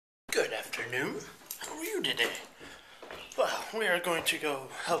Good afternoon. How are you today? Well, we are going to go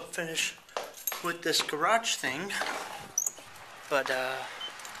help finish with this garage thing. But,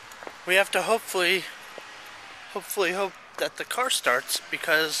 we have to hopefully hope that the car starts,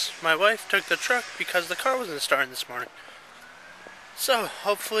 because my wife took the truck because the car wasn't starting this morning. So,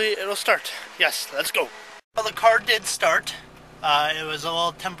 hopefully it'll start. Yes, let's go. Well, the car did start. It was a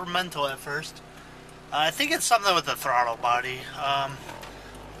little temperamental at first. I think it's something with the throttle body.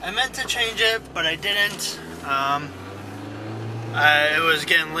 I meant to change it, but I didn't. It was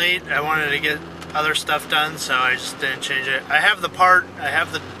getting late. I wanted to get other stuff done, so I just didn't change it. I have the part, I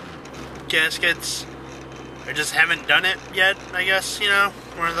have the gaskets. I just haven't done it yet, I guess, you know,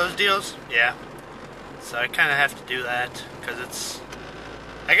 one of those deals. Yeah. So I kind of have to do that, because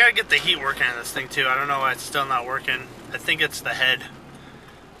I gotta get the heat working on this thing too. I don't know why it's still not working. I think it's the head.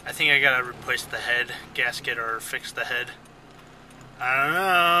 I think I gotta replace the head gasket or fix the head. I don't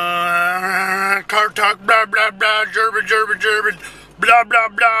know. Car talk, blah, blah, blah, German, blah, blah,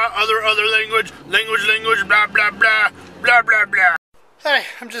 blah, other language, blah, blah, blah, blah, blah, blah. Hey,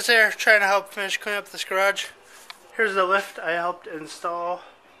 I'm just here trying to help clean up this garage. Here's the lift I helped install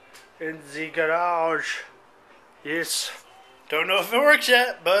in the garage. Yes. Don't know if it works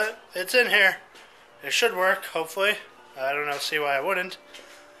yet, but it's in here. It should work, hopefully. I don't know, see why I wouldn't.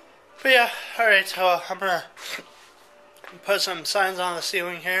 But yeah, alright, so I'm gonna put some signs on the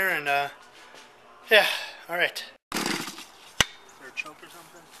ceiling here, and yeah, alright. Is there a choke or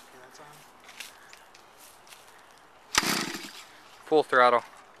something? Okay, that's on. Full throttle.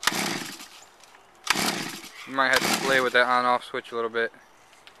 You might have to play with that on-off switch a little bit.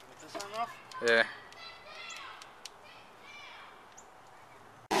 With this on off? Yeah.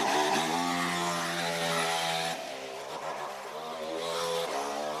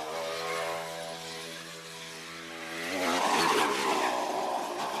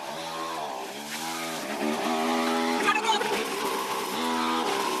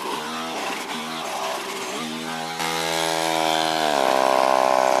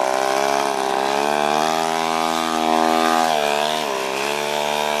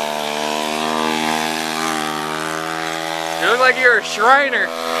 You look like you're a Shriner.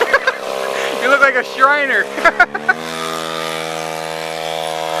 You look like a Shriner.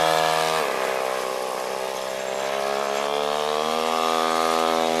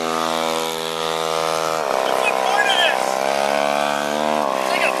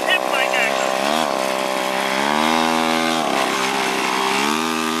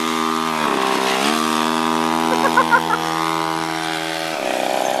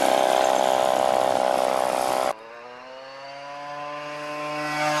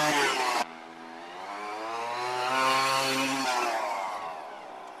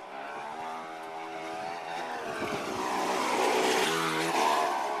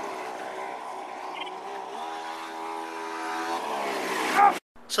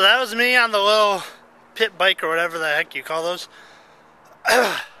 So that was me on the little pit bike or whatever the heck you call those.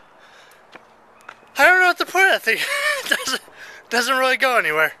 I don't know what to put it. It doesn't really go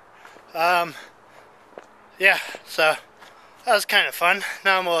anywhere. Yeah, so that was kind of fun.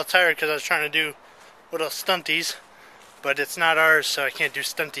 Now I'm a little tired because I was trying to do little stunties, but it's not ours, so I can't do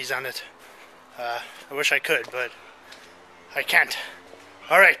stunties on it. I wish I could, but I can't.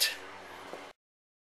 Alright.